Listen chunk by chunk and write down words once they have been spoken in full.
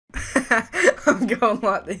I'm going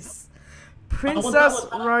like this. Princess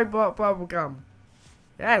Robot Bubblegum.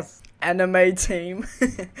 Yes. Anime team.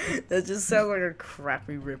 That just sounds like a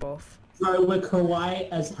crappy ripoff. So we're Kawaii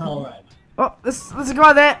as hell, right? Oh, there's a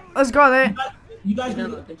guy there. There's a guy there. You guys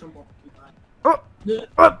Oh,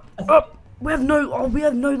 we have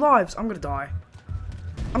no lives. I'm gonna die.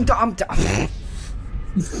 I'm done.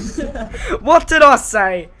 What did I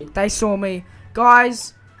say? They saw me,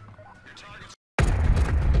 guys.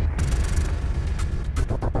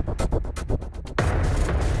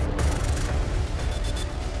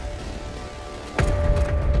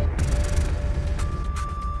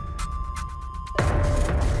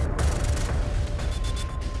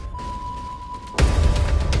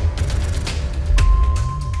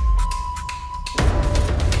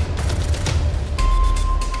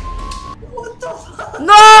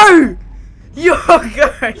 No! You're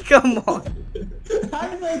going, come on. How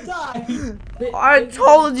did they die? I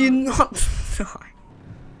told you not to die.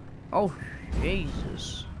 Oh,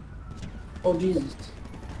 Jesus. Oh, Jesus.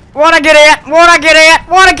 Wanna get it? Wanna get it?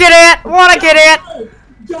 Wanna get it? Wanna get it?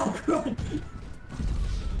 Jack, run!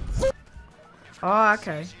 Oh,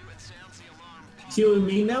 okay. See what we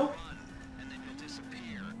mean now?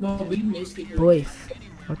 No, we missed it. Boyf,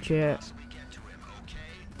 watch out.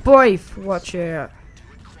 Boyf, watch out.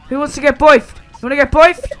 Who wants to get boifed? You wanna get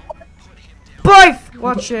boifed? Boif!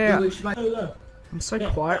 Watch out. I'm so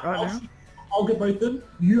quiet right now. I'll get both of them.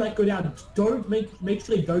 You like go down. Don't make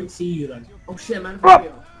sure they don't see you though. Oh shit, man. Oh.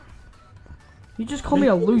 You just call me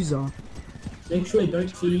a loser. Make sure they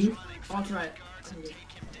don't see you. I'll try it.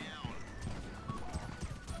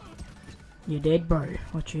 You're dead, bro.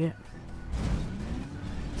 Watch out.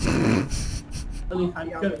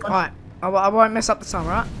 Alright, I won't mess up the song,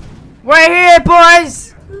 right? We're here,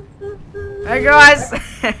 boys! Hey, guys!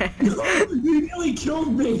 You nearly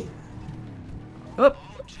killed me! Oh.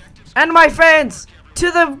 And my friends! To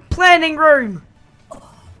the planning room!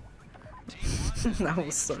 That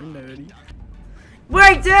was so nerdy.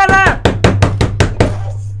 Wait, Dana!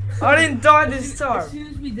 I didn't die this time! As soon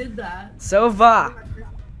as we did that, Silva!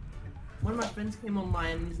 one of my friends came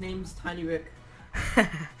online. His name's Tiny Rick.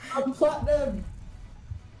 I'm platinum!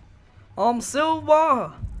 I'm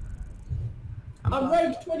Silva! I'm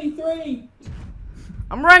rank 23!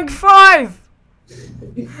 I'm rank 5!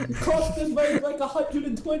 Cost us rank like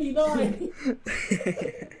 129!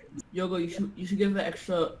 Yogo, you should give the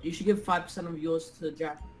extra. You should give 5% of yours to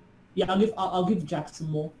Jack. Yeah, I'll give Jack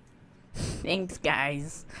some more. Thanks,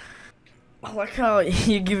 guys. I like how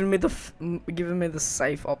you're giving me the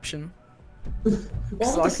safe option.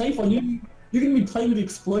 What's the safe one? You're gonna be playing with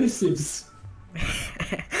explosives.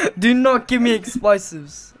 Do not give me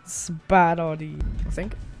explosives. It's a bad idea, I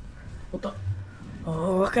think. What the?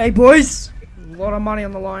 Oh, okay, boys. A lot of money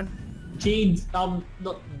on the line. Gene, not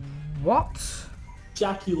What?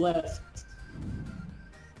 Jack. You left.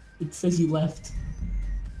 It says you left.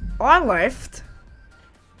 I left?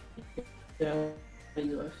 Yeah,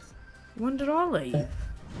 you left. When did I leave?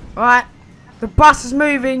 Alright, the bus is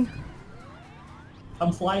moving.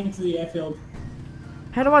 I'm flying to the airfield.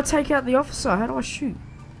 How do I take out the officer? How do I shoot?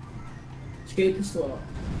 Escape pistol.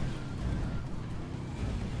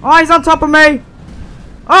 Oh, he's on top of me!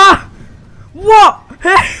 Ah! What?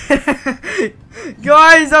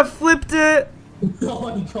 Guys, I flipped it! Oh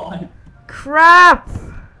my god. Crap!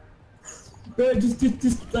 Bro,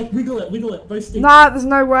 just like wiggle it, both sticks. Nah, there's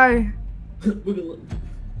no way. Wiggle it.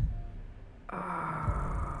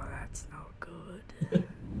 Oh, that's not good.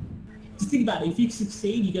 Just think about it, if you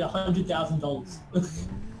succeed, you get $100,000.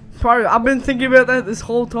 Bro, I've been thinking about that this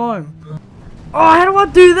whole time. Oh, how do I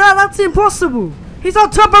do that? That's impossible. He's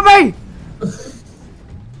on top of me!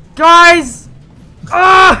 Guys!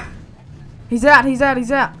 Ah! He's out.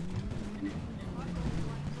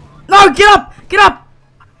 No, get up! Get up!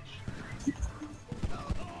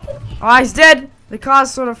 Oh, he's dead. The car's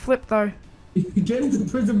sort of flipped though. Get into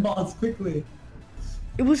prison bars quickly.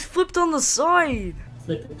 It was flipped on the side.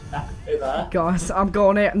 Flip it back over. Guys, I'm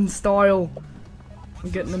going out in style. I'm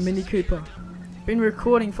getting a Mini Cooper. Been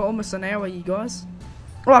recording for almost an hour, you guys.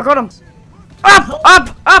 Oh, I got him.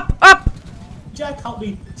 Up! Jack, help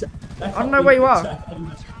me. Jack, I don't know where you are.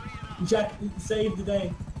 Jack, save the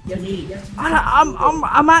day. Get me.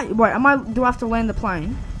 I'm at. Wait, do I have to land the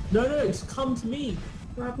plane? No, just come to me.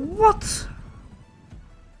 What?